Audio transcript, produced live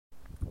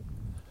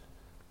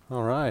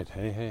All right,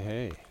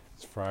 hey.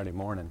 It's Friday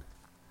morning,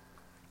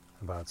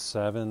 about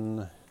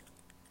 7:15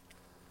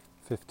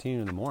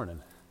 in the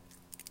morning,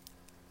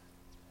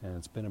 and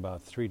it's been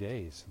about 3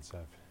 days since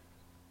I've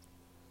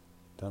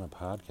done a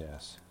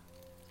podcast,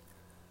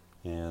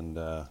 and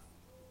I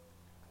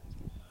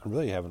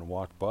really haven't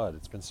walked Bud.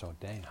 It's been so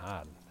dang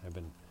hot. I've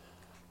been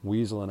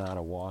weaseling out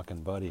of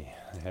walking Buddy.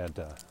 I had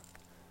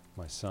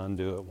my son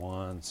do it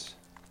once,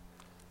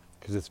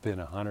 because it's been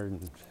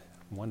 100,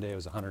 one day it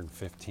was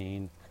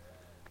 115,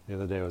 the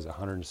other day it was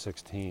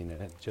 116,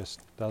 and it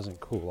just doesn't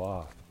cool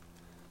off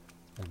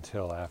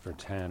until after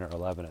 10 or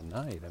 11 at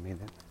night. I mean,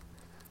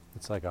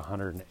 it's like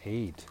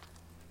 108,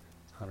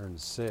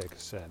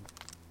 106 at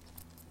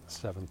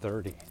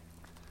 7:30.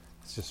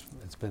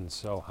 It's been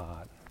so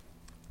hot.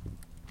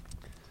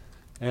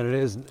 And it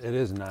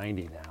is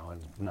 90 now,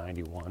 and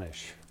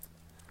 91-ish.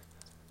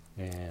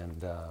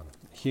 And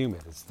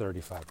humid, it's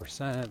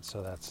 35%,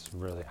 so that's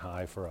really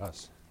high for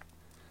us.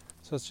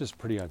 So it's just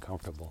pretty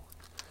uncomfortable.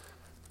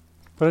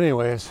 But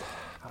anyways,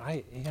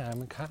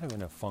 I'm kind of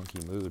in a funky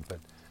mood, but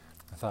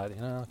I thought,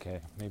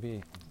 okay,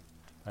 maybe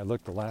I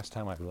looked the last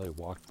time I really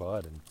walked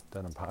Bud and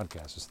done a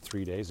podcast was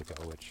 3 days ago,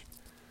 which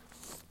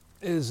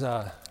is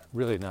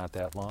really not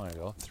that long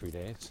ago, 3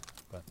 days,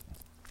 but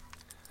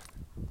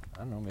I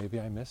don't know, maybe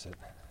I miss it.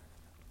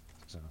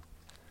 So,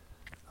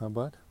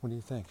 Bud, what do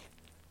you think?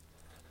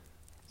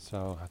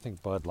 So I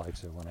think Bud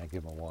likes it when I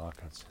give him a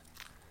walk.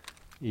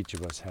 Each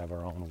of us have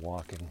our own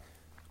walking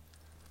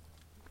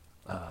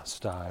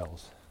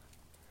styles,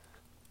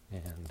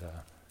 and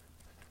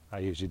I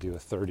usually do a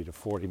 30 to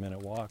 40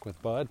 minute walk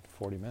with Bud,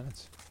 40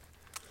 minutes,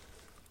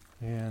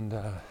 and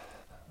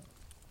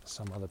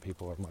some other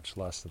people are much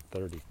less than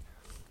 30,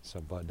 so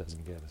Bud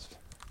doesn't get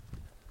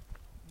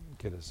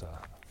as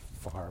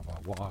far of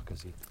a walk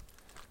as he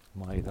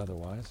might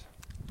otherwise.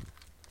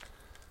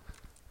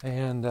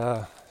 And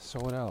so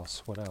what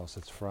else?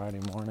 It's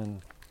Friday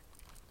morning.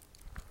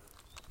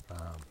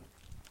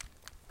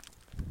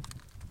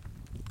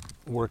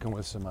 Working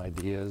with some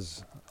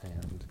ideas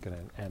and going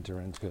to enter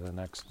into the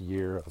next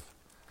year of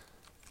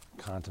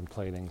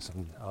contemplating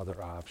some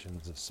other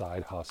options, a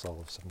side hustle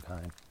of some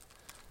kind.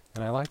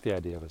 And I like the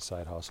idea of a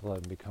side hustle.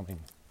 I'm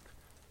becoming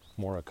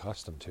more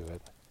accustomed to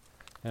it.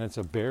 And it's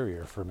a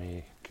barrier for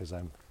me because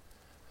I'm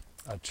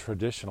a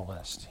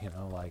traditionalist, I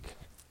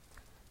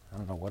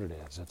don't know what it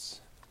is.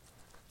 It's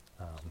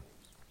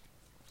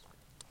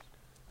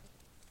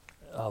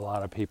a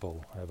lot of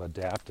people have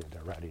adapted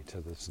already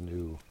to this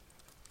new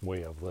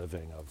way of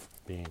living, of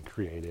being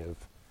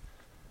creative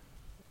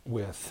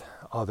with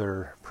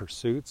other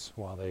pursuits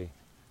while they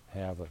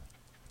have a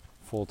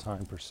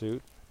full-time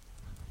pursuit.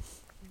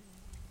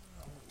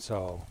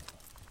 So,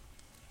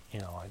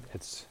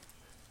 it's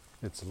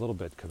a little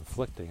bit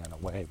conflicting in a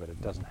way, but it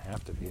doesn't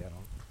have to be. I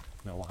don't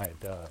know why it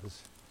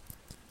does.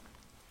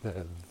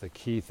 The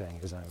key thing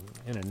is I'm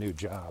in a new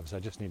job, so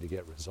I just need to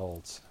get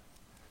results.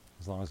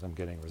 As long as I'm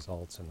getting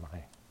results in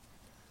my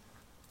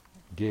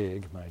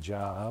gig, my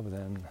job,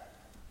 then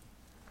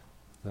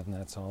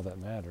that's all that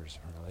matters,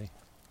 really.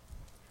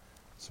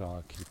 So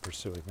I'll keep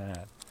pursuing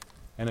that.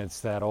 And it's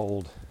that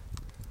old,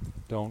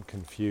 don't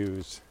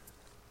confuse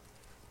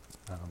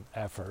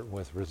effort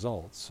with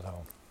results.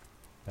 So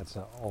that's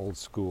an old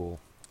school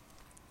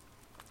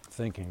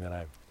thinking that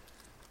I've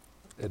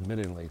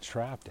admittedly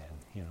trapped in.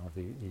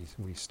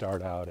 We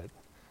start out at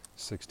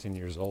 16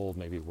 years old,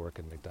 maybe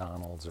working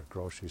McDonald's or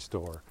grocery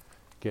store,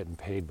 getting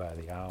paid by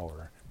the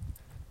hour.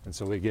 And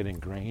so we get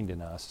ingrained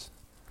in us,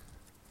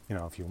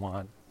 if you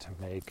want to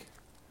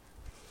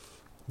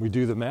we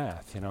do the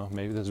math,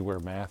 maybe this is where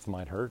math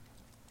might hurt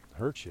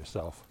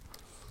yourself.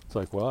 It's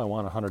like, well, I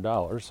want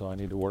 $100, so I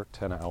need to work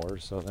 10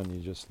 hours. So then you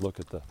just look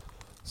at the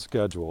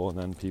schedule, and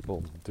then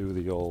people do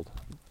the old,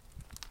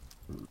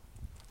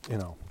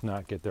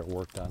 not get their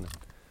work done in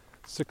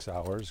 6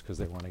 hours because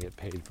they want to get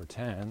paid for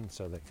 10,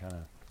 so they kind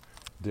of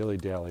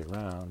dilly-dally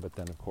around. But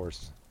then, of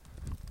course,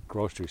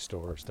 grocery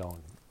stores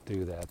don't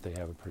do that. They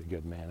have a pretty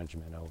good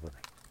management over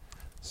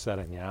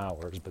setting the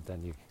hours, but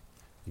then you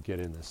get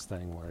in this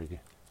thing where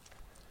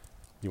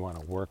you want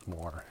to work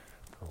more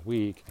per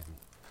week,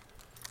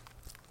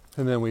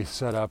 and then we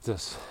set up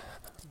this,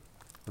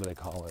 what do they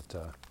call it,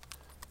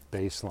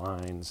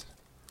 baselines.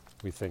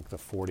 We think the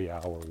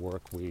 40-hour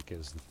work week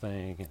is the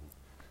thing,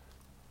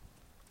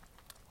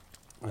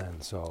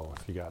 and so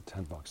if you got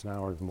 $10 an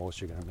hour, the most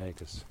you're going to make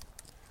is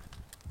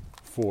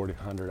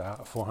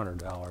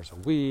 $400 a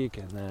week,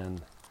 and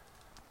then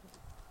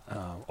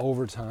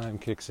overtime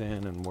kicks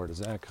in, and where does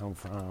that come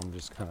from?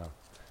 Just kind of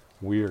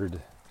weird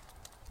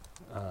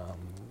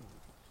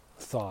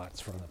thoughts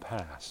from the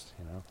past,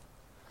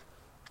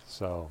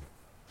 So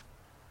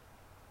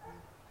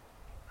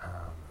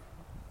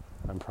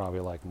I'm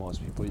probably like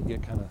most people. You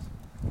get kind of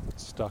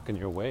stuck in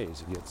your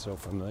ways. You get so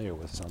familiar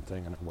with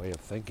something and a way of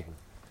thinking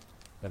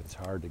that it's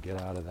hard to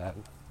get out of that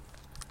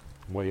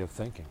way of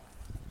thinking.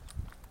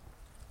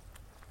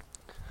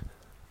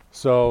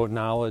 So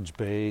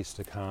knowledge-based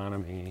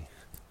economy,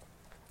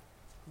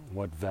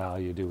 what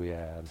value do we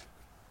add?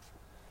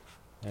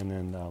 And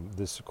then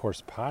this, of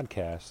course,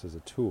 podcast is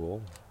a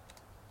tool.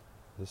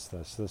 This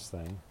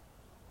thing.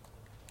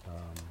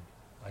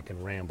 I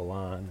can ramble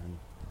on, and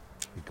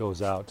it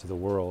goes out to the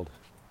world.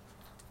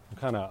 I'm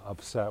kind of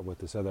upset with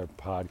this other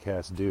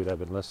podcast dude I've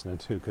been listening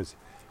to because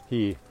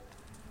he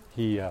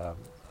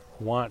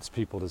wants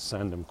people to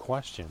send him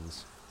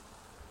questions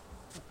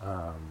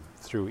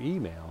through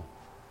email,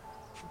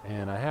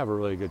 and I have a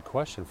really good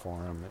question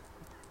for him.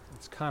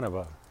 It's kind of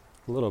a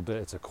little bit,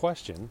 it's a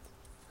question,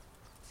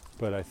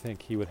 but I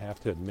think he would have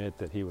to admit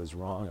that he was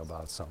wrong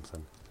about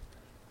something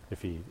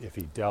if he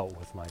dealt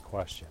with my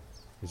question.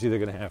 He's either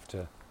going to have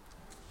to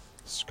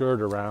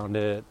skirt around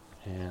it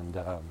and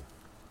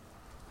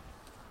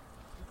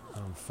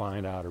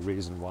find out a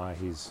reason why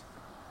he's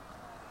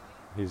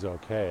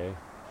okay,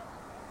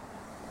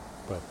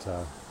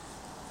 but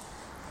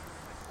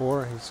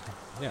or he's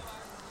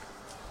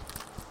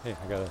Hey,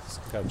 I gotta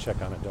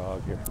check on a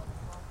dog here.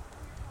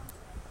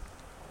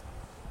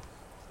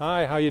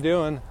 Hi, how you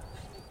doing?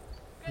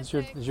 Is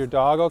your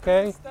dog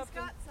okay? He's got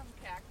some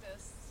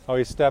cactus. Oh,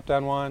 he stepped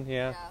on one.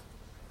 Yeah.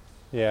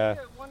 Here,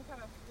 one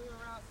kind of flew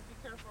around, so be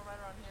careful right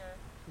around here.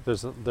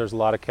 There's a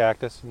lot of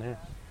cactus in here.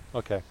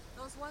 Okay.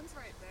 Those ones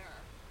right there.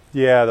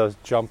 Yeah, those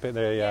jump in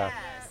there. Yeah.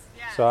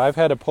 Yes. So I've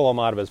had to pull him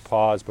out of his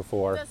paws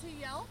before. Does he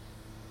yell?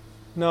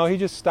 No, he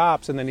just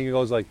stops and then he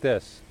goes like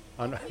this.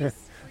 He's screaming.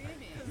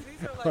 Because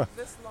these are like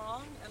this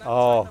long, and I'm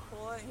Oh. trying to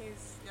pull it, and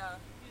he's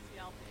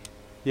yelping.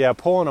 Yeah,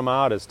 pulling them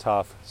out is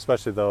tough,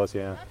 especially those.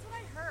 Yeah. That's what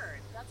I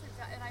heard.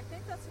 And I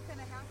think that's what's going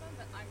to happen,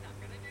 but I'm not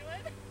going to do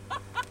it.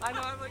 I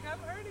know, I'm like, I'm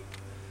hurting.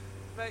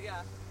 But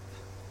yeah.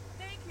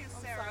 Thank you,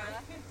 Sarah.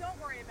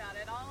 Don't worry about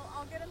it.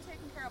 I'll get him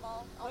taken care of.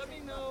 I'll Let take me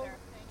him know. up there.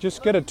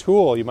 Just get a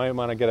tool. You might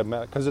want to get a,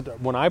 because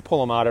when I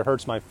pull them out, it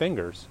hurts my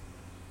fingers.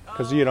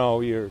 Because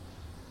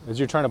as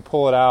you're trying to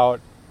pull it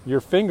out, your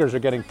fingers are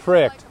getting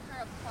pricked. Like a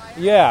pair of pliers?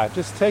 Yeah,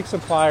 just take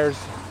some pliers.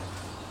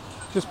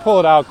 Just pull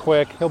it out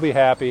quick. He'll be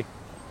happy.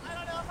 I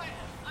don't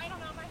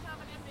know if I have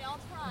it in me.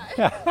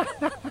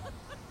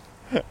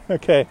 I'll try.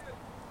 Okay.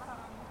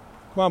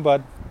 Come on,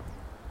 bud.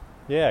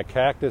 Yeah,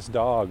 cactus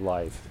dog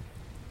life.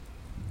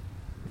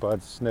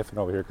 Bud's sniffing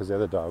over here because the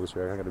other dog was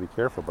here. I got to be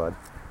careful, bud.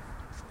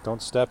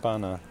 Don't step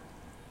on a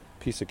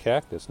piece of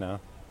cactus now.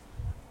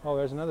 Oh,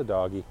 there's another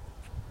doggy.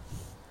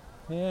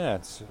 Yeah,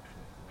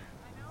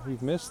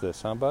 we've missed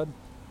this, huh, bud?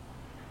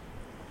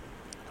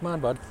 Come on,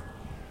 bud.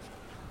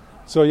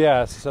 So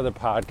yeah, it's this other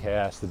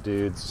podcast. The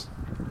dudes,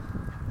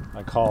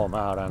 I call them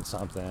out on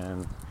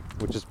something,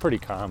 which is pretty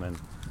common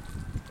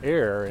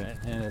error,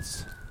 and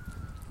it's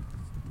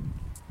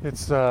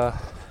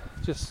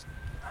just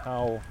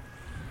how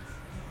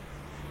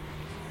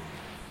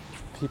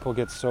people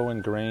get so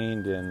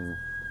ingrained in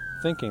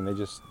thinking they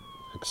just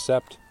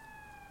accept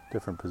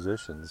different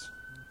positions.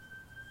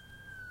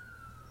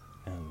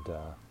 And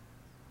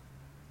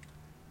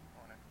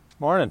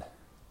morning.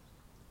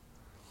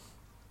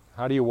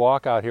 How do you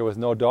walk out here with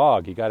no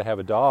dog? You got to have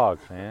a dog,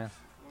 man.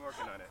 I'm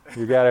working on it.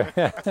 You got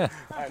to.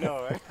 I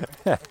know,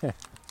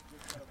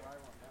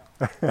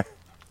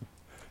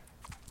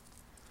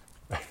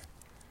 right?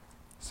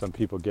 Some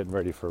people getting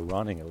ready for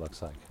running, it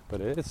looks like. But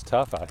it's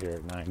tough out here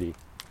at 90,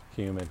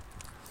 humid.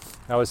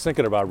 I was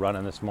thinking about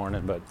running this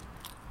morning, but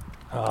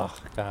oh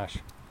gosh,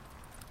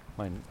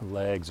 my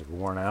legs are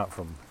worn out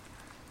from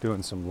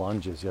doing some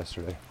lunges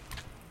yesterday.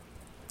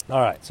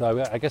 All right,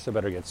 so I guess I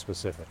better get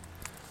specific.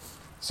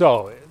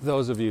 So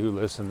those of you who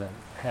listen that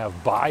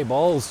have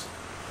Bibles,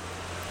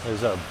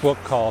 there's a book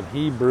called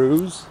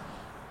Hebrews,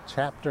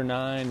 chapter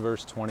 9,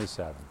 verse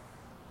 27.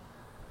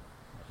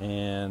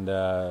 And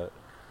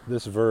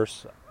this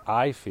verse,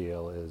 I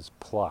feel, is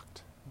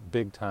plucked,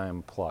 big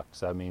time plucked.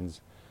 So that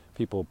means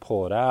people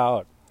pull it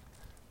out.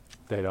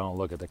 They don't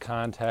look at the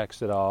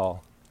context at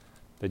all.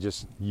 They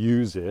just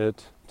use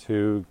it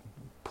to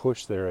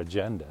push their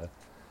agenda.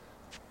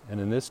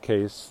 And in this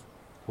case,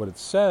 what it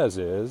says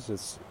is, it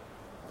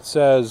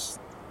says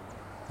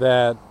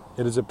that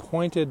it is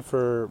appointed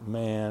for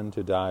man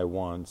to die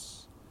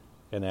once,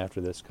 and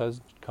after this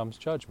comes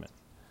judgment.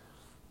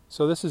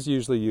 So this is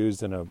usually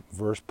used in a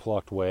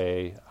verse-plucked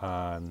way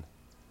on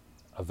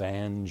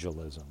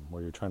evangelism,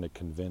 where you're trying to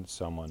convince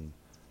someone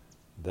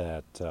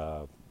that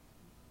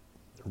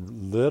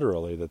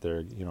literally that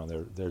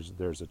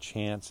there's a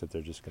chance that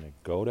they're just going to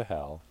go to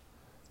hell,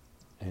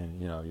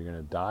 and you're going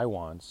to die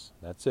once.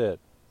 That's it,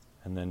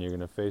 and then you're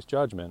going to face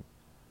judgment.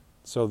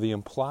 So the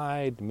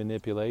implied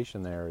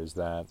manipulation there is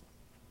that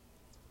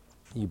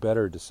you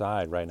better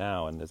decide right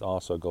now, and it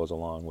also goes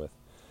along with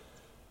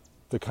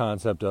the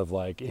concept of,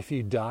 like, if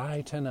you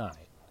die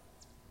tonight,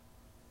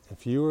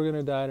 if you were going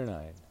to die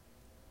tonight,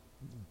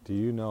 do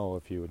you know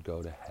if you would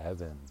go to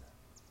heaven?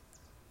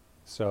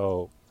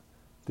 So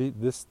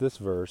this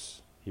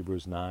verse,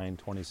 Hebrews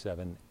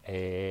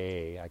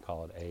 9:27a, I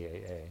call it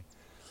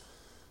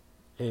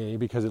A,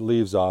 because it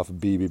leaves off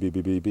B,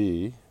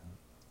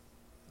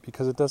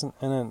 because it doesn't,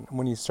 and then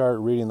when you start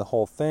reading the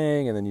whole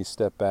thing and then you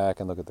step back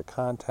and look at the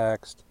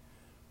context,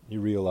 you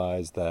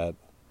realize that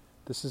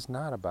this is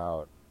not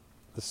about,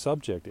 the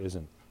subject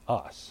isn't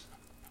us.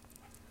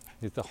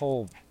 The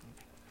whole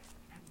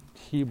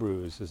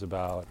Hebrews is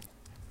about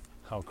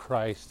how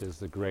Christ is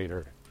the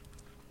greater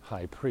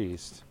high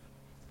priest,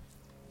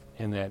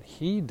 in that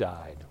he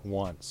died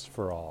once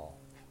for all.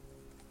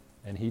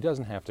 And he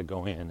doesn't have to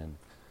go in and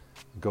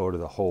go to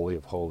the Holy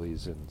of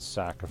Holies and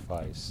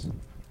sacrifice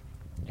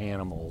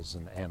animals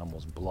and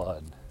animals'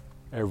 blood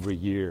every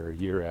year,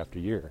 year after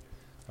year.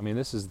 I mean,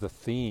 this is the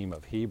theme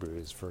of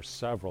Hebrews for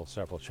several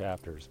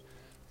chapters.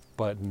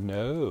 But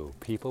no,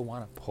 people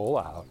want to pull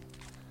out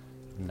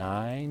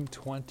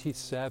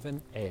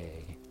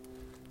 927a,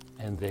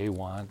 and they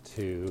want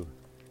to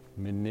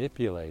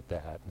manipulate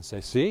that and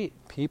say, see,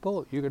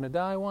 people, you're going to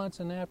die once,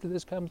 and after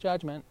this comes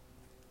judgment.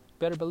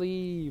 Better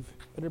believe.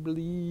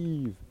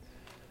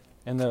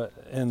 And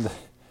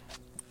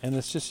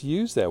it's just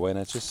used that way, and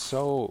it's just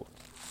so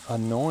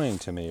annoying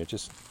to me. It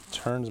just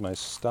turns my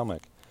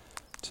stomach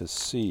to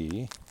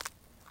see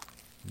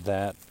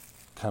that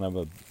kind of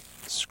a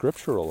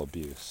scriptural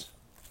abuse,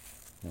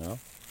 you know?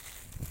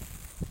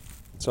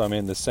 So, I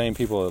mean, the same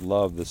people that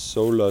love the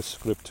sola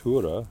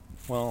scriptura,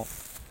 well,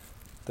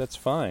 that's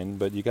fine,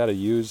 but you got to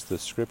use the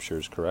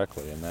scriptures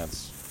correctly, and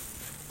that's,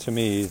 to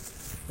me,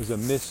 is a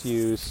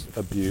misuse,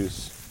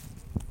 abuse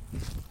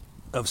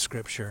of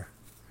scripture.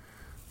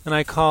 And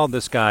I called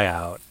this guy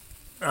out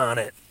on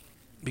it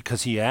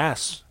because he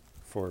asked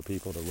for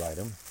people to write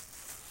him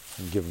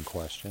and give him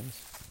questions.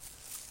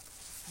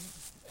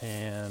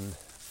 And,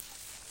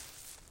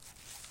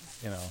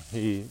 you know,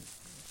 he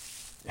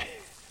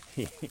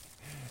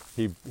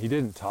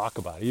didn't talk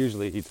about it.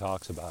 Usually he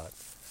talks about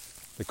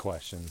the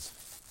questions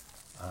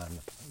on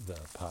the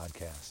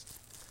podcast.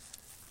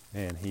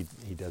 And he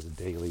does a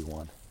daily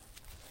one.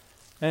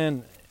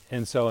 And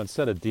so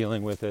instead of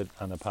dealing with it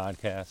on the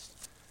podcast,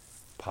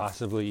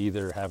 possibly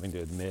either having to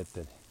admit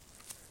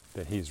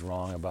that he's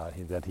wrong about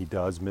that he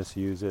does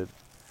misuse it,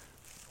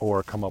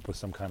 or come up with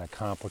some kind of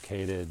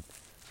complicated,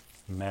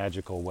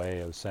 magical way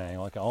of saying,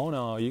 like, oh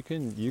no, you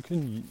can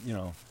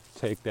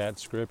take that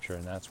scripture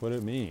and that's what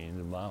it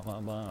means, blah blah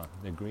blah,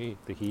 the Greek,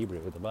 the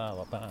Hebrew, the blah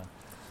blah blah.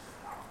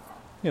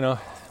 You know,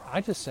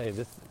 I just say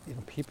that, you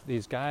know, people,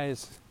 these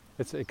guys,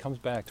 it comes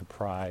back to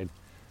pride.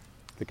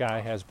 The guy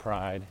has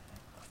pride.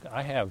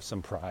 I have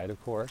some pride,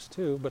 of course,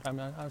 too, but I'm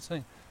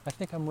saying, I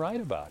think I'm right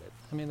about it.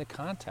 I mean, the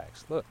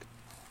context, look,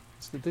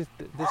 this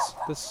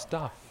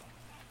stuff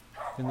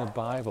in the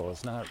Bible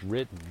is not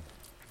written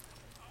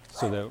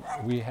so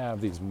that we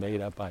have these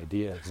made-up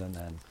ideas and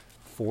then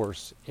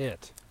force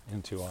it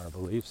into our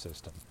belief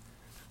system.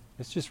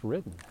 It's just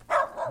written.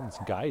 It's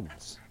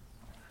guidance.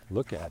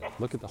 Look at it.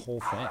 Look at the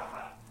whole thing.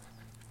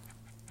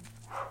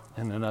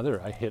 And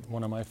I hit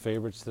one of my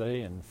favorites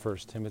today in 1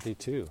 Timothy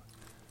 2.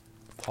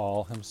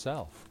 Paul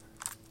himself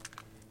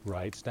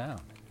writes down,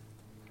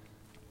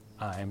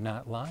 I'm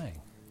not lying.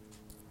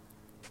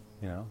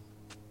 You know,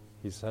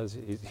 he says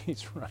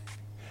he's right.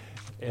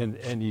 And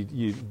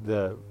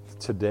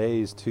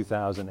today's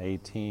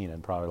 2018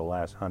 and probably the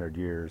last 100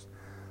 years,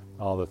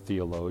 all the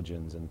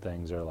theologians and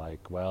things are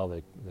like, well,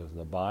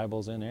 the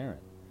Bible's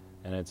inerrant,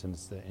 and it's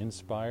the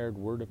inspired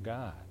Word of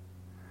God.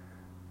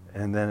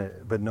 And then,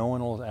 but no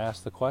one will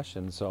ask the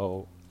question.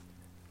 So,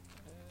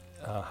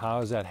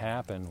 how does that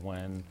happen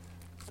when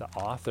the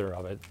author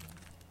of it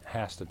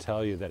has to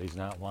tell you that he's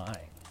not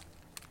lying?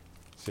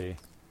 See?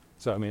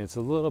 So, I mean, it's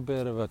a little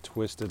bit of a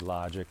twisted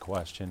logic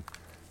question,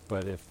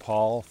 but if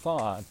Paul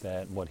thought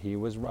that what he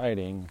was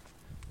writing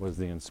was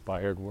the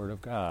inspired Word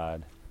of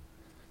God,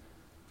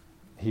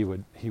 he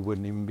wouldn't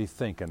even be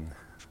thinking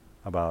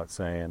about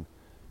saying,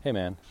 hey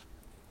man,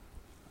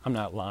 I'm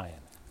not lying.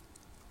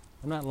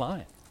 I'm not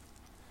lying.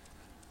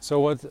 So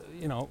what,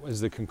 you know,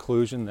 is the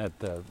conclusion that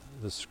the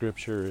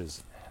scripture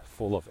is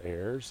full of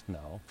errors?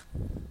 No,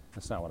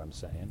 that's not what I'm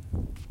saying.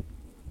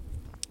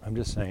 I'm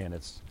just saying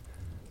it's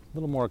a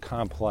little more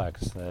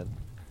complex, that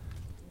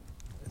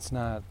it's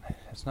not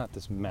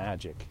this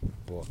magic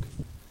book.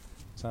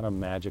 It's not a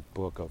magic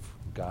book of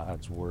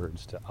God's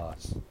words to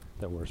us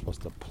that we're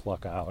supposed to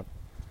pluck out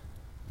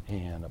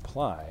and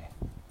apply.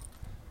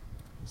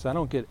 So I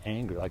don't get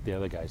angry like the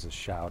other guy's a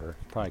shouter.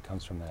 Probably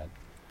comes from that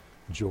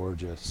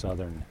Georgia,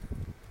 southern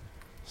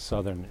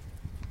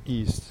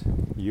east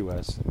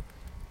U.S.,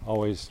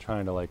 always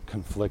trying to like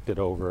conflict it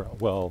over,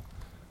 well,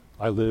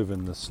 I live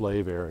in the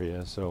slave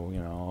area, so, you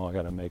know, I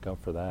got to make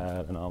up for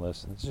that and all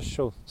this. It's just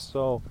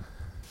so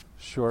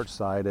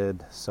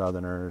short-sighted.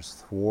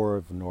 Southerners, war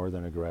of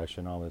northern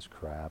aggression, all this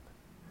crap.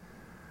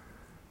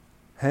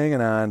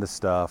 Hanging on to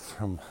stuff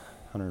from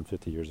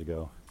 150 years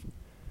ago.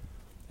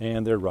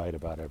 And they're right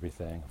about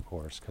everything, of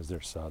course, because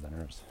they're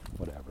Southerners,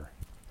 whatever.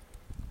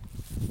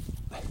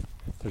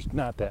 There's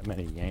not that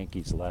many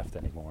Yankees left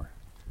anymore,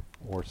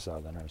 or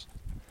Southerners.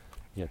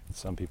 Yet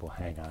some people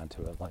hang on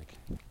to it like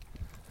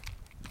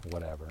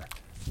whatever.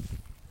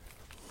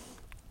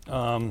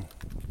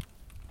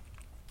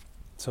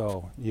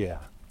 So yeah,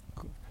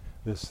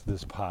 this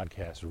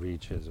podcast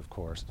reaches, of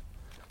course,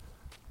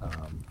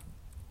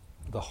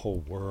 the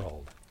whole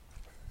world.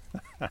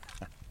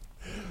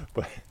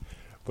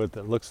 But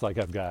it looks like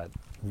I've got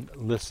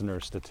listener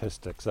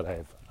statistics that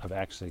I've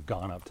actually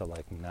gone up to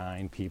like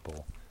 9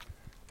 people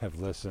have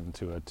listened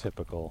to a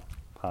typical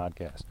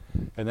podcast.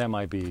 And that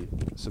might be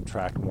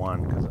subtract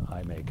 1, because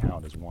I may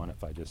count as 1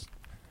 if I just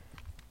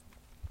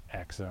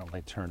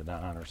accidentally turn it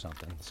on or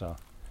something. So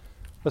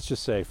let's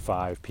just say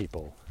 5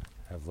 people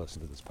have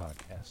listened to this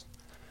podcast.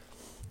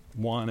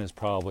 1 is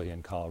probably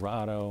in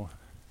Colorado,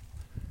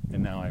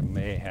 and now I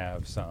may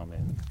have some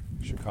in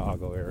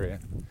Chicago area.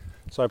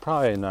 So I'm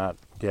probably not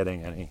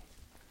getting any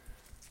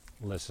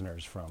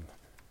listeners from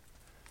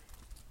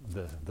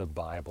the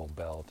Bible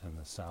Belt in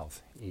the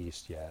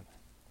southeast yet.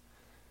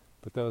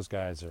 But those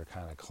guys are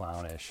kind of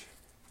clownish.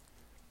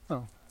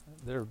 Well,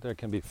 they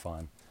can be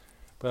fun.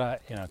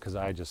 But because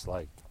I just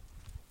like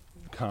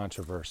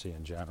controversy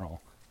in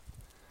general.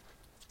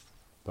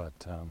 But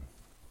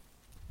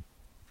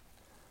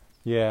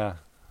yeah,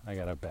 I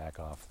gotta back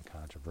off the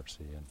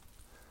controversy and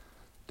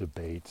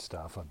debate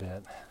stuff a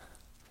bit.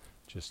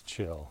 Just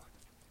chill.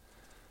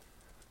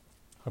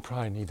 I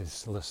probably need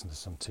to listen to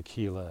some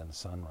Tequila and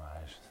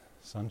Sunrise.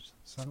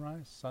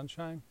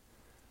 Sunshine?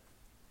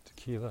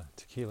 Tequila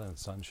and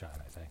Sunshine,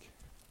 I think.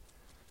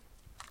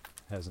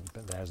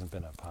 There hasn't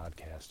been a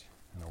podcast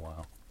in a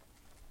while.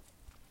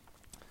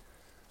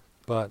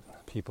 But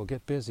people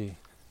get busy.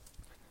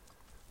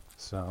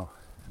 So,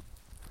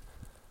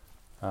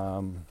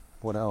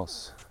 what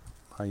else?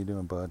 How you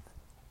doing, bud?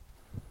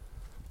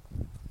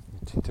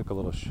 He took a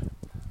little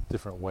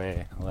different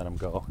way. I let him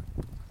go.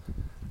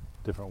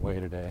 Different way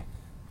today.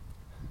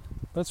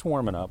 But it's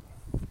warming up.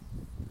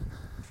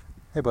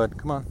 Hey, bud,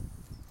 come on.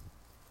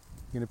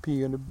 You gonna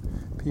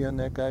pee on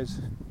that,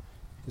 guys?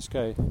 This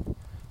guy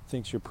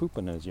thinks you're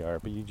pooping in his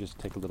yard, but you just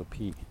take a little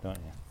pee, don't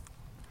you?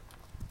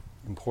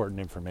 Important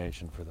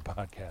information for the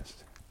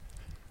podcast.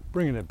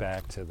 Bringing it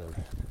back to the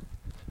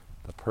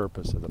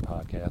purpose of the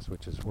podcast,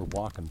 which is we're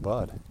walking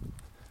Bud.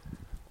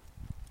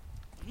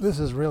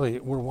 We're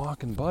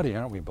walking Buddy,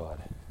 aren't we,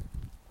 Bud?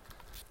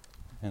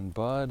 And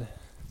Bud,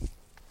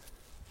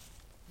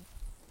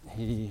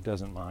 he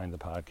doesn't mind the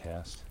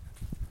podcast.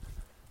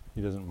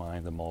 He doesn't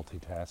mind the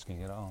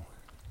multitasking at all.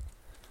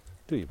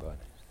 Do you, Bud?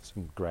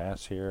 Some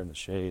grass here in the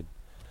shade,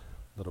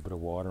 a little bit of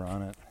water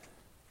on it.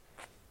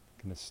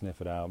 Gonna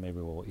sniff it out. Maybe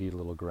we'll eat a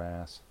little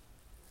grass.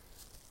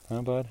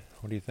 Huh, Bud?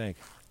 What do you think?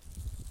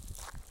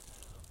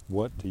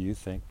 What do you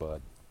think,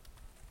 Bud?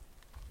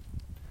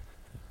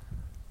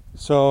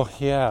 So,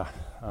 yeah,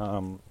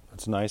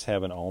 it's nice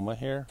having Oma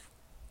here.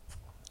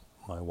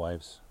 My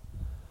wife's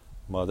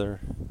mother.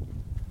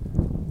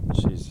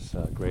 She's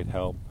a great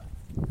help.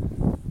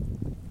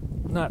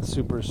 Not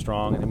super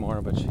strong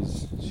anymore, but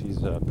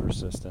she's a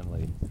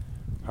persistently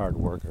hard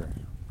worker.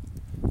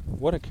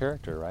 What a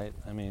character, right?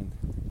 I mean,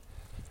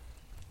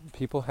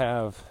 people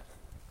have.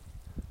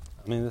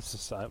 I mean,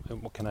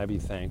 can I be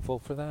thankful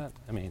for that?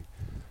 I mean,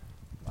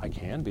 I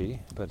can be,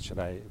 but should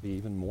I be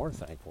even more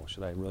thankful?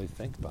 Should I really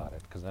think about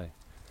it? Because I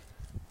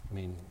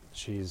mean,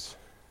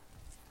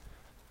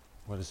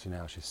 what is she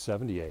now? She's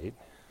 78,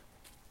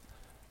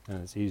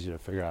 and it's easy to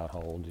figure out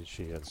how old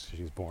she is.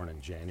 She's born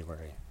in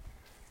January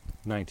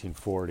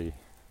 1940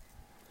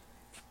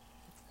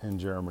 in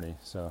Germany.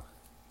 So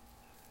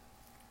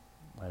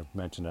I've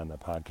mentioned on the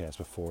podcast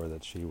before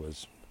that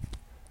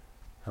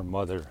her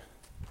mother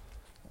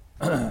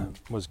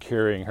was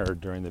carrying her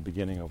during the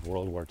beginning of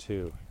World War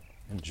II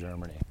in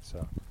Germany,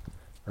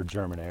 or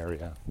German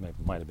area,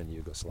 might have been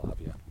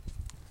Yugoslavia.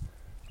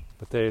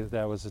 But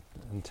that was an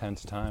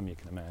intense time, you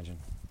can imagine.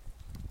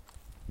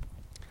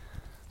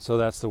 So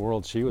that's the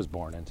world she was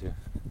born into.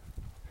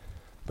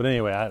 But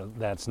anyway,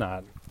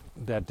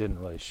 that didn't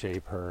really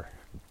shape her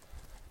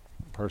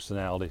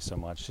personality so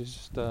much. She's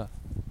just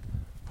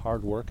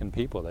hard-working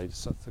people.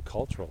 It's a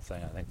cultural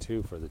thing, I think,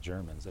 too, for the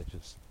Germans. They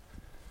just,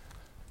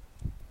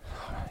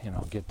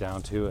 get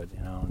down to it,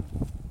 and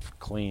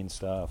clean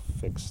stuff,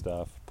 fix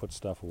stuff, put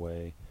stuff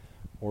away,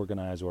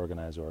 organize.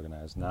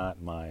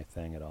 Not my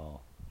thing at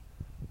all.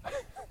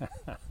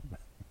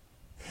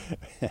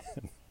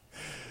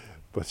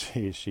 But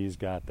she's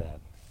got that.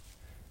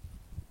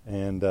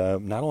 And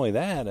not only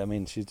that, I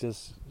mean, she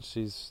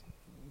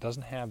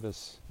doesn't have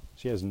this.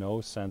 She has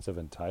no sense of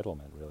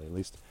entitlement, really. At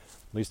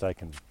least I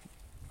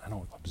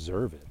don't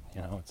observe it.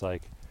 It's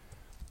like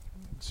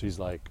she's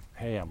like,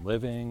 hey, I'm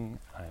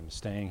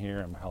staying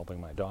here. I'm helping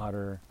my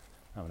daughter.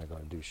 I'm going to go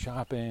do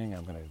shopping.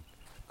 I'm going to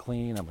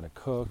clean. I'm going to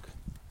cook.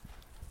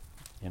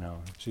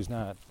 She's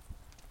not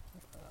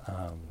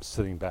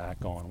sitting back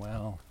going,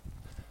 well,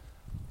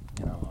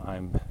 I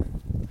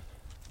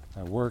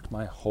worked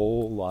my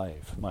whole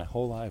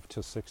life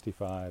till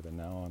 65, and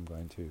now I'm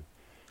going to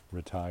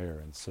retire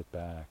and sit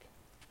back,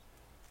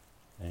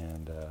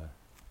 and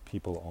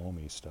people owe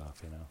me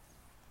stuff,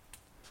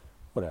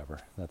 Whatever.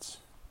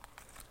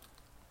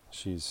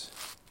 She's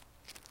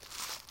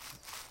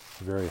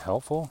very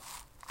helpful,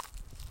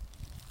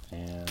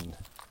 and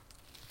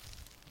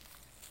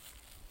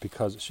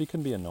because she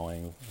can be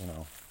annoying,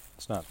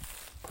 it's not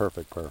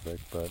perfect,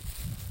 but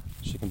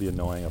she can be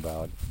annoying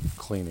about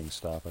cleaning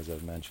stuff, as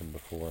I've mentioned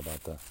before,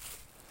 about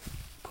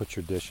put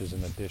your dishes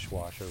in the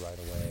dishwasher right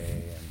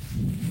away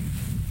and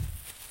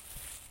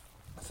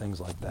things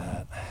like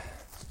that.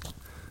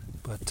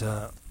 But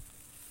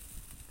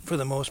for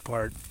the most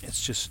part,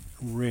 it's just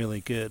really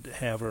good to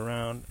have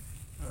around.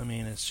 I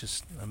mean, it's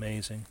just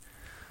amazing.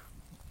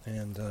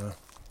 And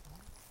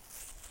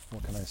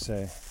what can I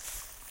say?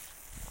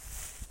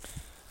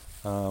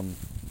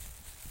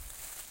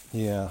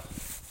 Yeah.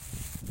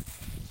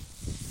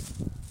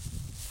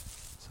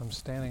 So I'm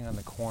standing on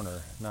the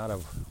corner, not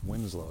of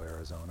Winslow,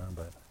 Arizona,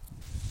 but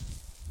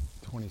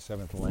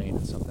 27th Lane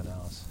and something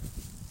else.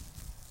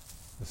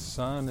 The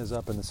sun is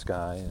up in the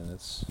sky, and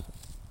it's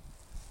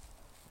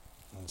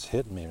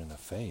hitting me in the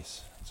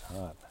face. It's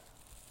hot.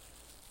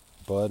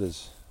 Bud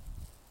is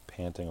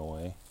panting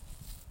away.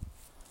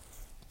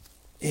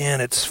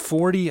 And it's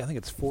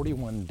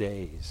 41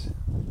 days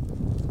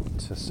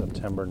to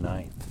September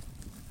 9th.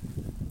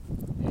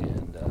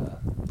 And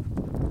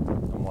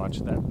I'm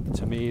watching that.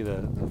 To me,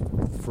 the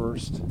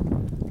first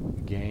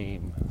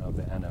game of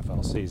the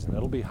NFL season.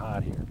 It'll be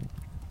hot here.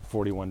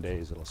 41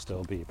 days, it'll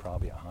still be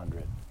probably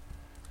 100.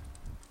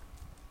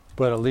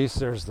 But at least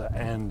there's the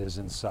end is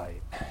in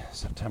sight.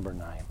 September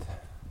 9th.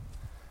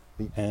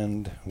 The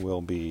end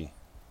will be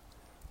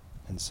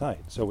in sight.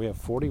 So we have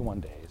 41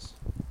 days.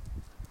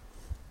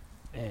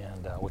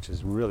 And which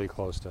is really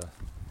close to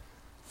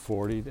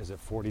 40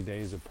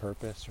 Days of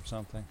Purpose or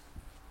something?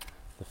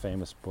 The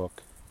famous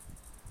book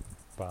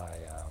by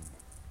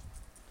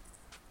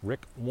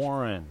Rick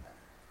Warren.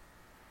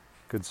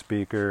 Good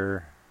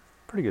speaker,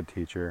 pretty good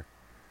teacher.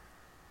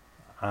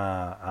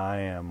 I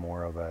am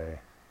more of a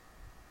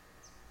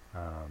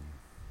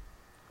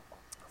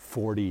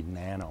 40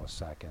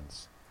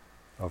 nanoseconds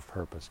of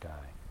purpose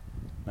guy.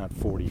 Not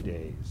 40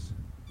 days,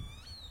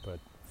 but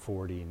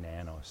 40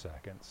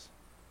 nanoseconds.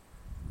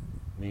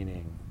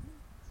 Meaning,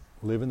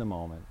 live in the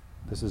moment.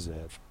 This is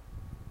it.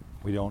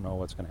 We don't know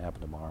what's going to happen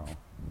tomorrow.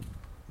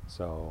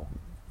 So,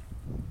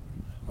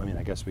 I mean,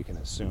 I guess we can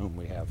assume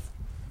we have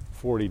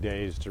 40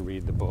 days to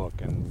read the book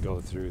and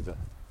go through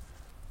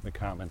the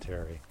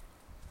commentary.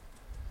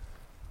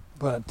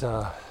 But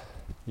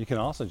you can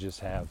also just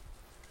have,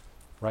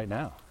 right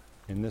now,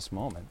 in this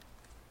moment,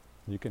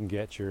 you can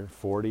get your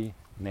 40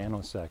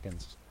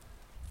 nanoseconds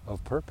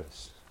of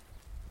purpose,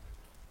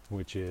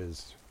 which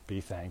is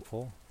be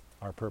thankful.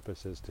 Our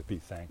purpose is to be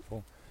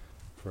thankful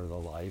for the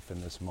life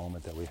in this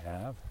moment that we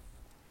have.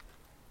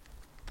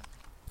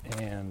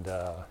 And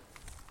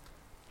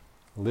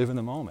live in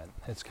the moment.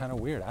 It's kind of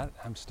weird.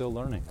 I'm still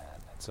learning that.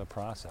 It's a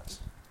process.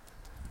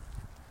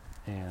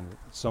 And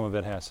some of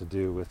it has to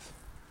do with,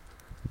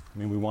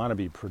 we want to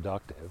be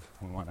productive.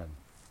 We want to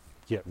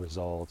get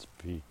results,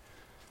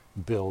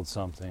 build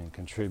something,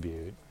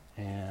 contribute.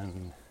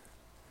 And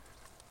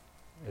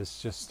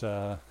it's just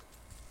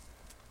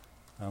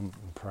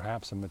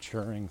perhaps a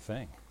maturing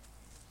thing.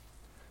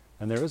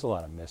 And there is a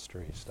lot of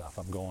mystery stuff.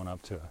 I'm going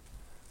up to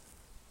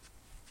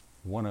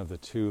one of the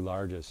two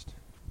largest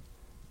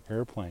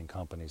airplane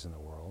companies in the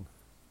world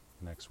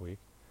next week,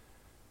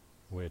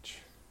 which,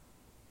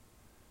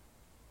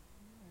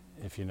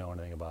 if you know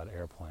anything about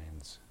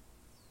airplanes,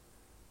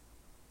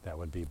 that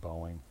would be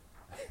Boeing.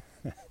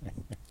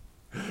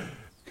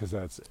 Because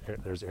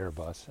there's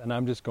Airbus. And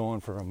I'm just going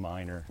for a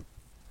minor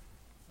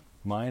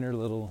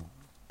little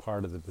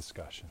part of the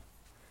discussion.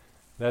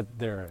 That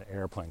they're an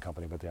airplane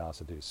company, but they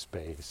also do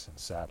space and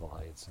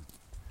satellites and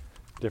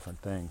different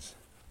things.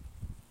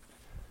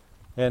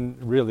 And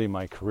really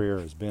my career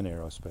has been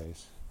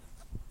aerospace.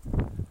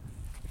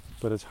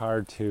 But it's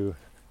hard to...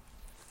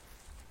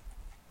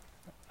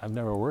 I've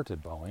never worked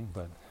at Boeing,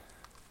 but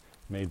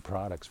made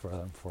products for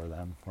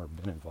them, or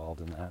been involved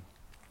in that.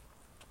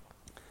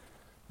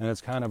 And it's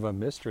kind of a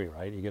mystery,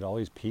 right? You get all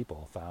these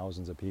people,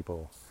 thousands of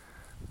people,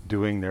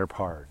 doing their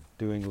part,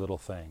 doing little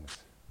things.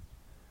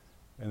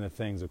 And the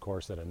things, of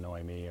course, that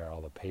annoy me are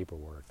all the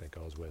paperwork that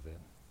goes with it.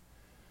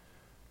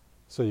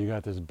 So you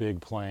got this big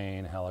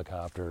plane,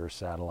 helicopter,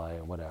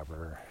 satellite,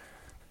 whatever.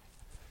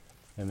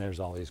 And there's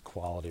all these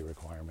quality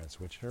requirements,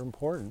 which are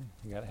important.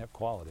 You got to have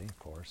quality, of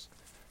course.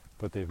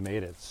 But they've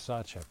made it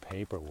such a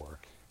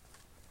paperwork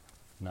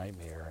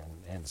nightmare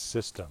and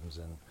systems.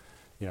 And,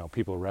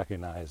 people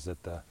recognize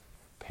that the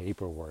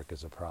paperwork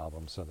is a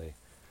problem. So they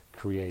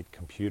create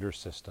computer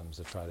systems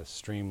to try to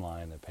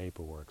streamline the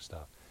paperwork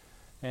stuff.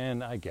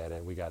 And I get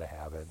it. We got to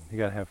have it. You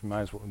got to have.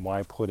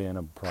 Why put in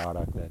a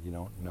product that you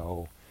don't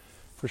know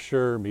for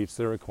sure meets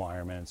the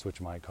requirements, which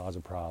might cause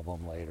a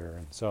problem later?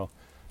 And so,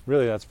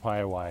 really, that's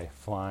probably why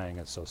flying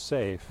is so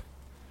safe.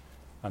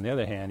 On the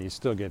other hand, you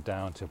still get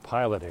down to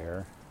pilot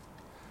error,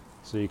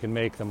 so you can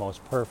make the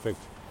most perfect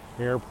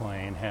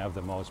airplane have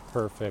the most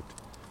perfect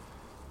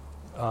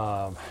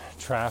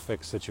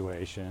traffic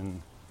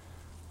situation,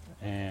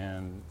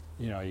 and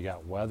you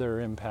got weather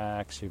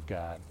impacts, you've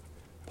got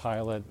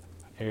pilot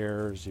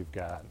errors, you've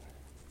got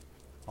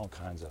all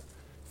kinds of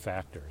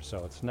factors.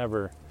 So it's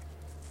never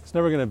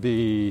going to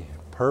be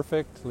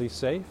perfectly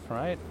safe,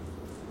 right?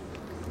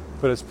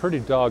 But it's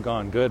pretty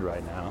doggone good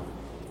right now.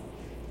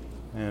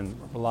 And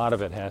a lot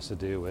of it has to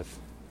do with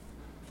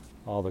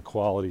all the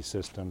quality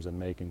systems and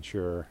making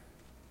sure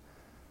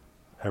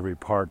every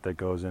part that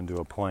goes into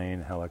a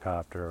plane,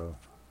 helicopter,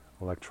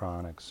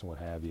 electronics, what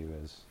have you,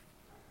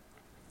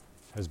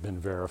 has been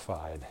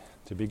verified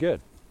to be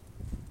good.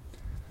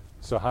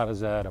 So how does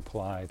that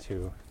apply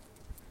to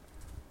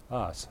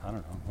us? I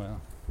don't know.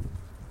 Well,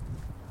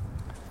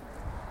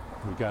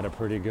 we got a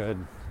pretty good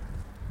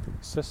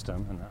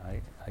system, and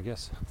I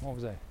guess, what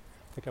was I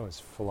think I was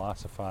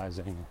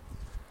philosophizing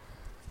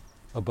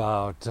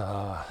about,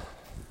 I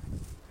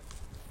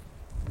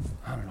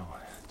don't know,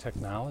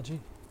 technology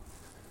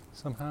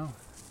somehow.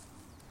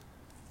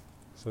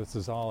 So this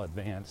is all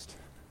advanced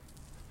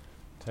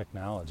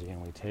technology, and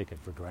we take it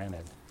for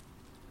granted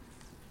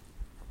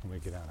when we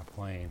get on a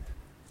plane.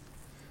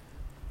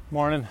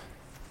 Morning.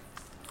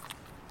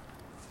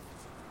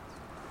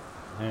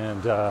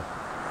 And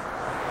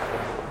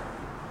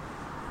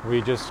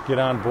we just get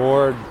on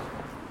board,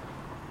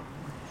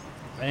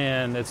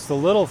 and it's the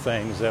little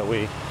things that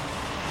we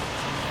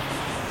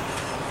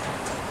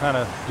kind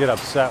of get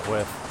upset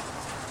with,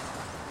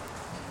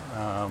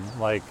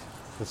 like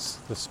the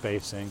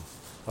spacing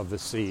of the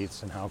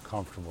seats and how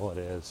comfortable it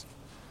is.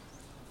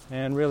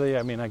 And really,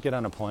 I mean, I get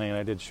on a plane.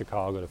 I did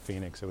Chicago to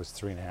Phoenix. It was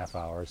 3.5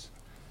 hours.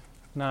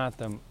 Not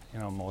the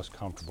most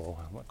comfortable.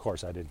 Of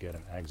course, I did get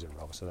an exit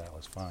row, so that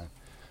was fine.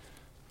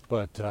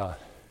 But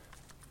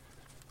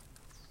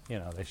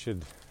they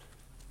should.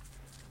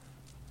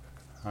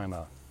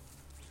 I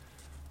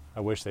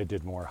wish they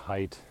did more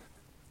height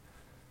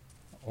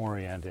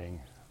orienting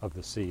of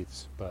the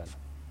seats, but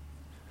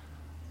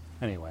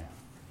anyway,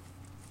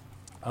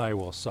 I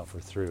will suffer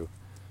through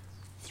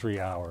 3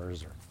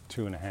 hours or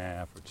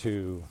 2.5 or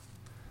 2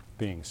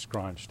 being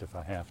scrunched if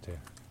I have to.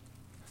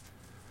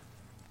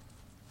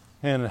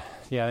 And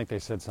yeah, I think they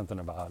said something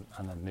about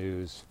on the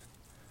news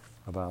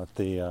about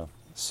the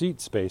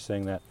seat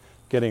spacing, that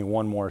getting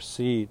one more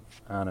seat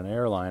on an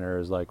airliner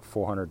is like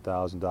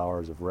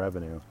 $400,000 of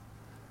revenue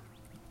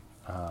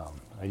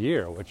a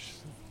year, which,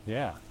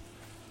 yeah,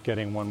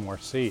 getting one more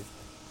seat.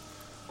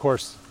 Of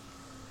course,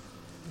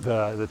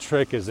 the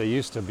trick is they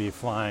used to be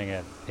flying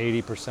at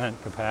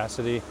 80%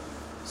 capacity,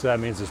 so that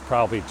means there's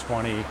probably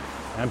 20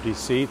 empty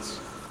seats.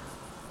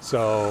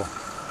 So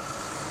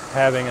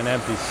having an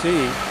empty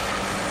seat,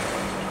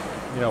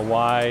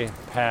 why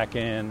pack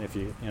in if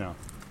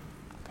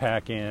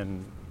pack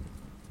in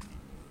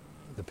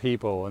the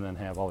people and then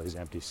have all these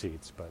empty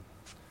seats? But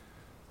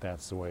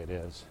that's the way it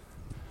is.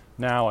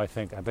 Now I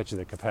bet you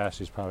the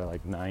capacity is probably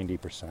like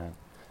 90%,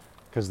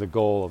 because the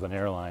goal of an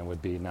airline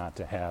would be not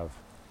to have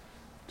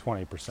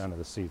 20% of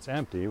the seats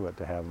empty, but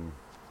to have them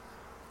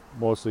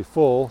mostly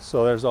full.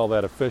 So there's all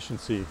that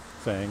efficiency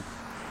thing.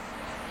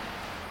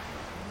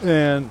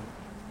 And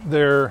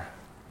they're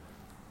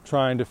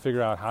trying to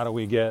figure out, how do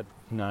we get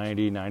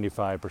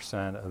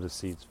 95% of the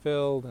seats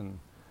filled and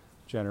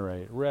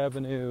generate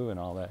revenue and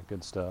all that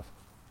good stuff.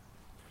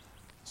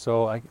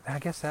 So I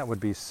guess that would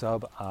be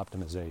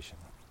sub-optimization,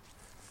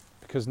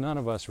 because none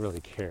of us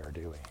really care,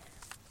 do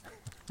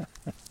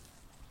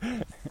we?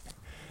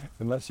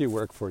 Unless you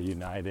work for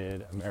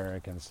United,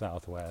 American,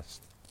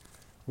 Southwest,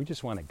 we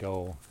just want to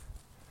go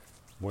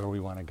where we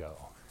want to go.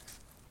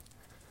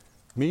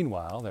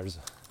 Meanwhile, there's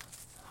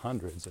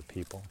hundreds of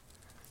people,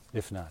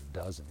 if not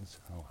dozens,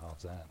 oh,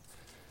 how's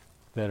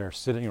that are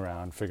sitting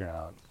around figuring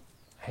out,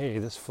 hey,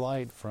 this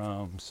flight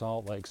from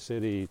Salt Lake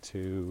City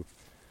to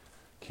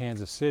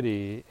Kansas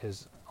City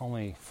is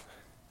only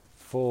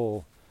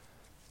full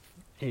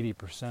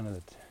 80% of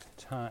the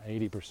time,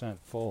 80%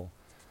 full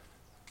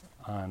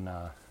on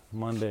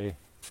Monday,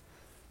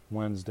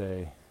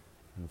 Wednesday,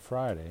 and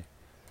Friday.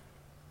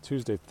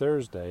 Tuesday,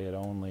 Thursday, it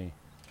only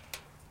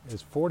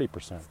is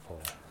 40%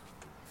 full.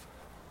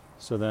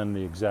 So then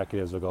the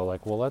executives will go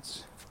like, well,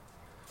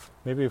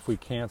 maybe if we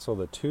cancel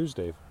the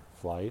Tuesday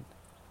flight,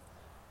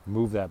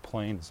 move that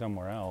plane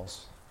somewhere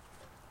else,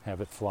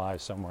 have it fly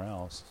somewhere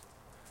else,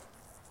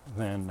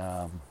 then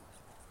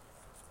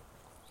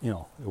it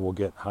will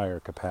get higher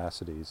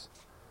capacities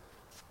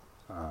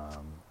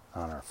on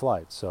our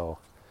flights. So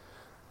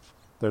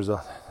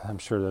I'm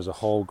sure there's a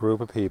whole group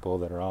of people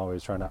that are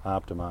always trying to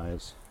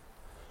optimize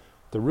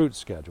the route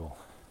schedule,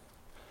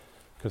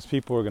 because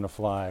people are going to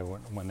fly.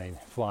 When they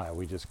fly,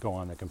 we just go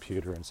on the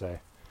computer and say,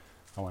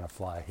 I want to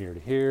fly here to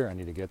here, I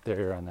need to get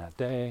there on that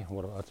day,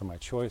 what are my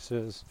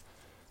choices?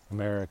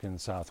 American,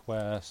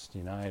 Southwest,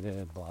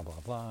 United, blah blah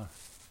blah.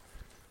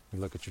 You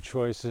look at your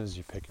choices,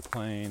 you pick your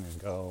plane and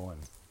go,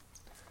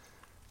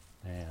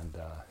 and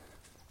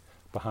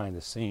behind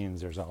the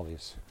scenes there's all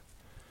these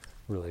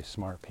really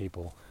smart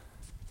people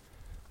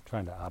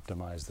trying to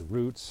optimize the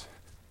routes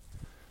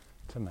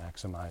to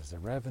maximize their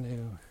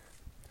revenue,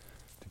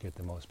 to get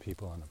the most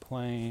people on the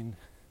plane.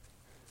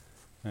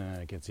 And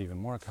it gets even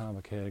more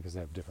complicated because they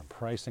have different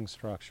pricing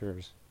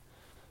structures,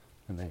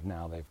 and they've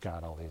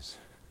got all these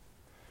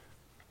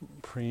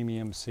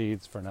premium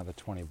seats for another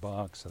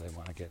 $20, so they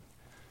want to get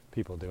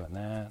people doing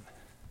that.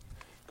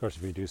 Of course,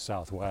 if you do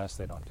Southwest,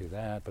 they don't do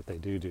that, but they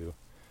do,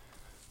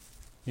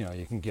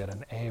 you can get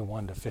an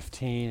A1 to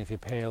 15 if you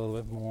pay a little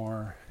bit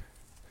more.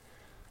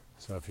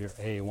 So if you're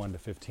A1 to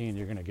 15,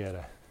 you're going to get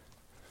a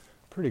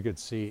pretty good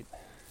seat.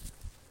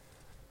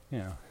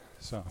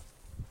 So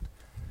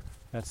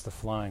that's the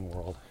flying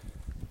world,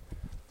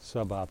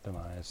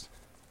 sub-optimized.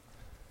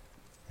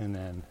 And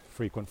then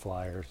frequent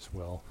flyers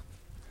will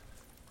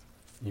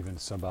even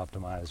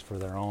sub-optimize for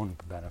their own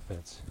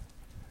benefits.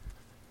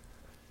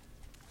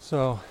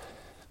 So,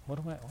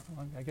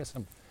 I guess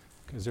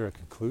is there a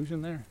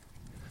conclusion there?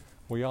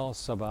 We all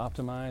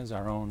sub-optimize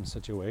our own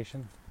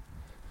situation,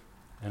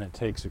 and it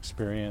takes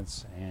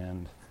experience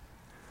and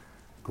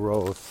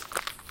growth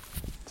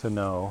to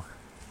know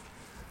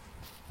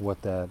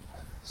what that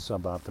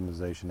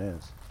sub-optimization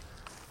is.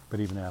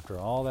 But even after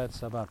all that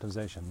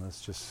sub-optimization,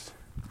 let's just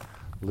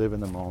live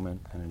in the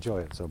moment and enjoy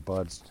it. So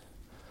Bud's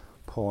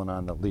pulling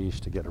on the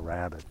leash to get a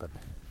rabbit, but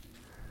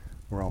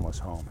we're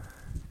almost home.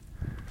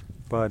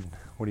 Bud,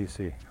 what do you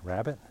see?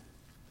 Rabbit?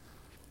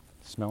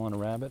 Smelling a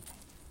rabbit?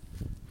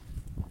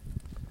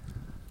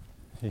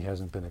 He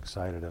hasn't been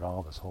excited at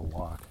all this whole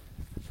walk,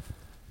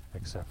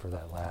 except for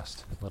that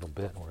last little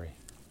bit where he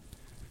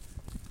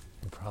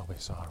probably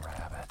saw a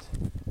rabbit.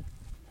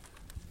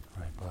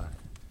 Right, Bud?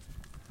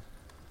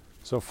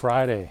 So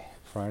Friday.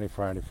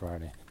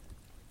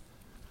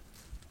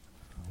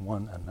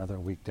 Another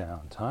week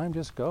down. Time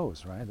just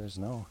goes, right?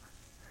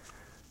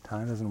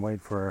 Time doesn't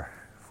wait for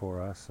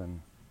us,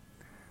 and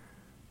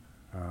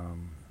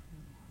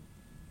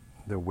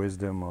the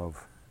wisdom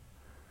of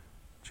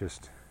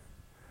just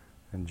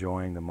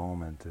enjoying the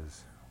moment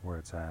is where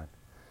it's at.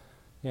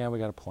 Yeah, we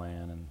got to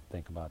plan and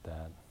think about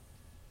that.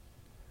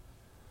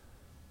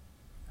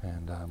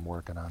 And I'm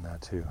working on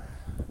that too,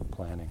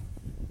 planning.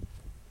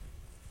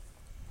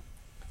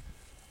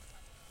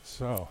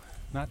 So,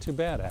 not too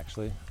bad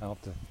actually.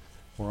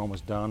 We're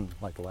almost done,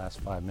 like the last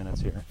 5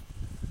 minutes here.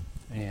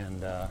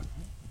 And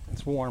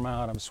it's warm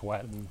out, I'm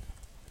sweating.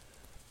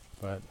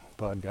 But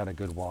Bud got a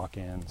good walk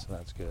in, so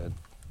that's good.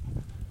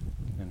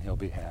 And he'll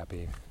be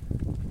happy.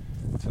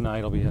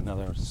 Tonight will be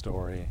another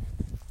story.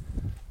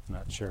 I'm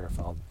not sure if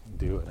I'll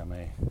do it. I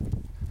may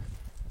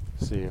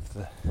see if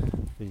the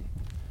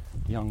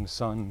young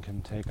son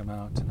can take him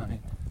out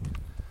tonight.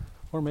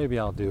 Or maybe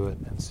I'll do it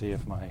and see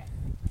if my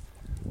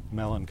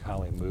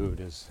melancholy mood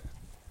has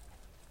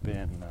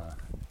been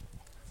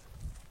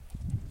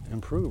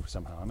improved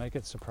somehow. I may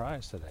get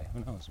surprised today.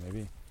 Who knows?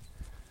 Maybe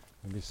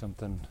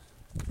something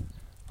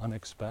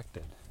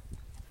unexpected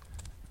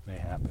may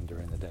happen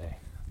during the day.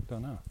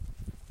 Don't know.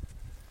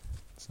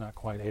 It's not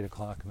quite 8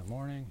 o'clock in the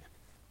morning.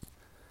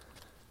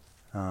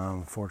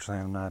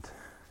 Fortunately, I'm not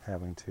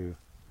having to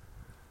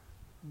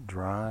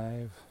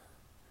drive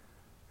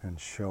and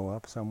show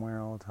up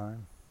somewhere all the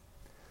time.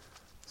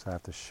 So I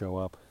have to show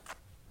up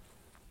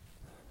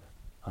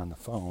on the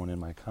phone in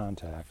my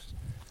contacts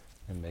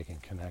and making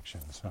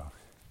connections. So I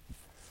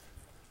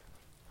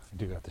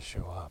do have to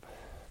show up.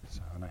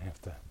 So, and I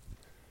have to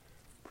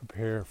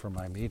prepare for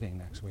my meeting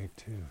next week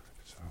too.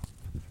 So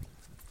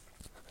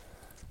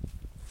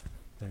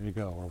there you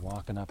go. We're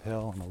walking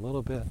uphill. I'm a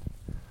little bit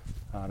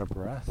out of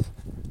breath.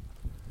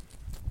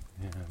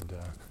 And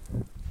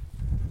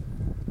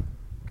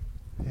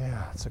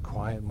yeah, it's a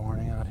quiet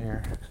morning out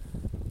here.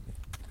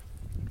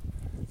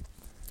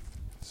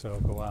 So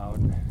go out,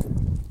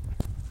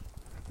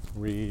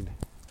 read,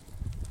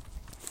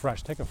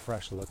 take a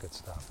fresh look at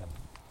stuff. And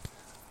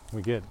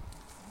we get,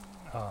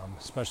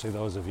 especially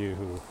those of you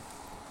who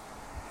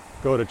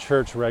go to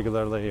church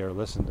regularly or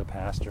listen to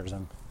pastors,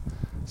 I'm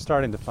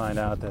starting to find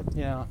out that,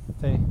 yeah,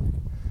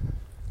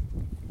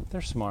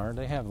 they're smart,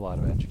 they have a lot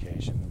of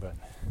education, but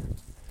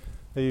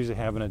they usually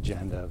have an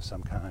agenda of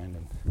some kind,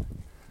 and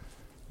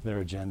their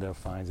agenda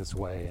finds its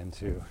way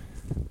into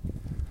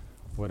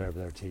whatever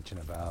they're teaching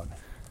about.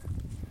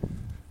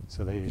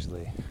 So they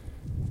usually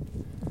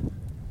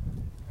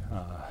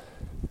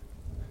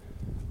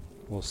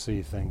will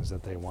see things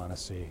that they want to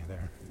see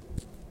there.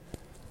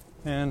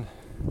 And,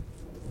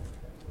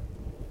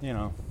 you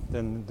know,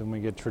 then we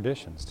get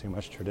traditions, too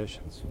much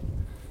traditions.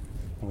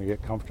 And we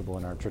get comfortable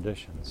in our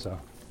traditions. So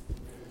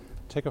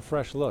take a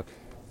fresh look.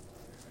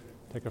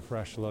 Take a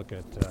fresh look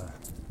at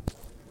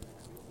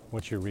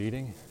what you're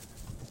reading.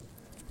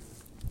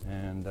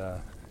 And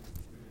I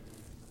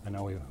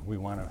know we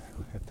want to,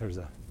 if there's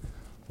a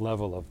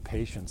level of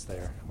patience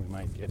there, we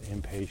might get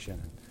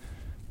impatient and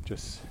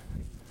just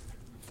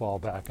fall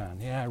back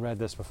on, yeah, I read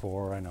this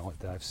before, I know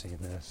it, I've seen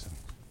this, and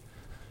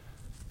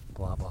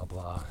blah, blah,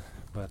 blah.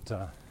 But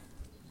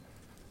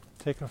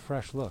take a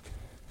fresh look.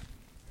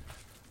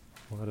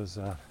 What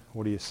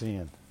are you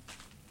seeing?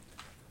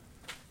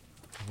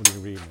 What are you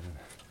reading?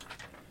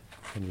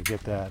 Can you get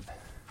that?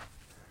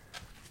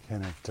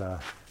 Can it, the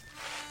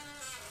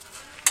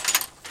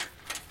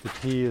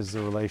key is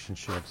the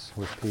relationships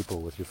with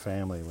people, with your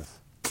family, with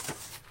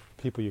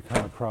people you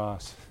come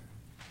across.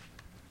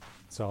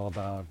 It's all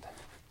about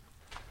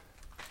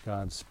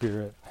God's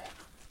Spirit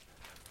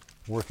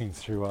working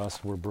through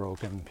us. We're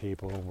broken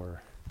people. We're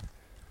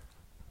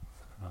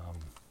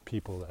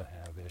people that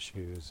have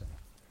issues and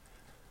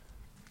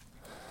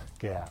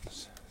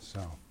gaps. So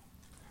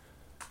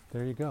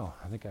there you go.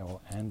 I think I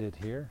will end it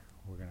here.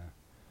 We're going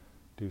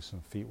to do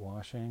some feet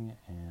washing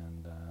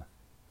and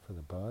for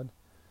the Bud.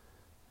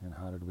 And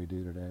how did we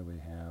do today? We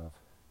have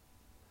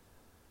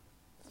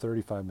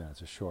 35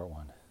 minutes, a short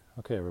one.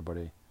 Okay,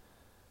 everybody.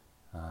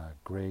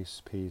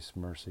 Grace, peace,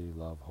 mercy,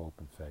 love, hope,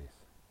 and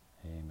faith.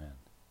 Amen.